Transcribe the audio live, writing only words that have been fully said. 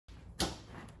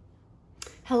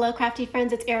Hello crafty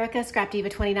friends, it's Erica, Scrap Diva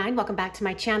 29. Welcome back to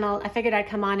my channel. I figured I'd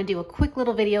come on and do a quick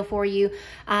little video for you.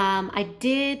 I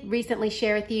did recently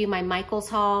share with you my Michaels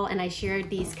haul, and I shared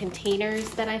these containers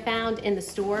that I found in the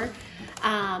store.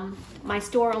 My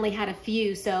store only had a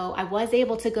few, so I was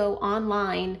able to go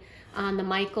online on the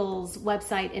Michaels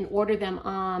website and order them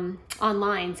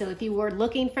online. So if you were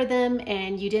looking for them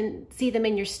and you didn't see them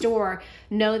in your store,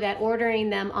 know that ordering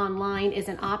them online is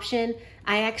an option.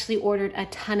 I actually ordered a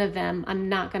ton of them, I'm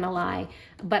not gonna lie,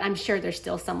 but I'm sure there's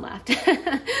still some left.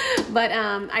 But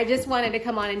I just wanted to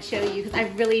come on and show you because I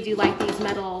really do like these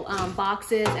metal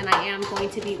boxes, and I am going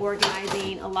to be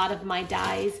organizing a lot of my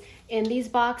dies in these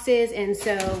boxes. And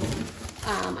so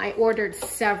I ordered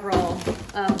several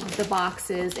of the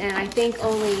boxes, and I think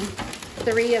only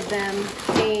 3 of them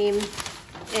came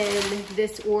in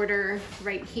this order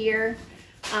right here.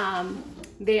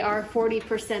 They are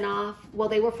 40% off. Well,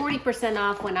 they were 40%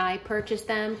 off when I purchased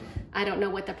them. I don't know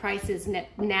what the price is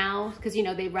now, because you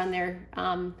know they run their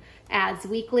ads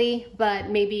weekly, but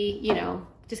maybe, you know,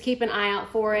 just keep an eye out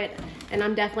for it. And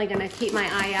I'm definitely gonna keep my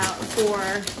eye out for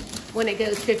when it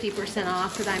goes 50%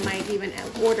 off, because I might even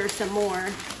order some more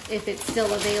if it's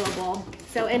still available.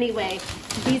 So anyway,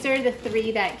 these are the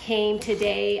 3 that came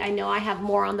today. I know I have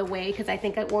more on the way because I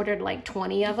think I ordered like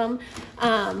 20 of them.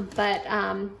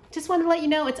 Just wanted to let you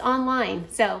know it's online.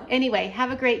 So anyway, have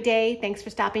a great day. Thanks for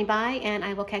stopping by, and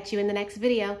I will catch you in the next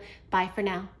video. Bye for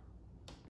now.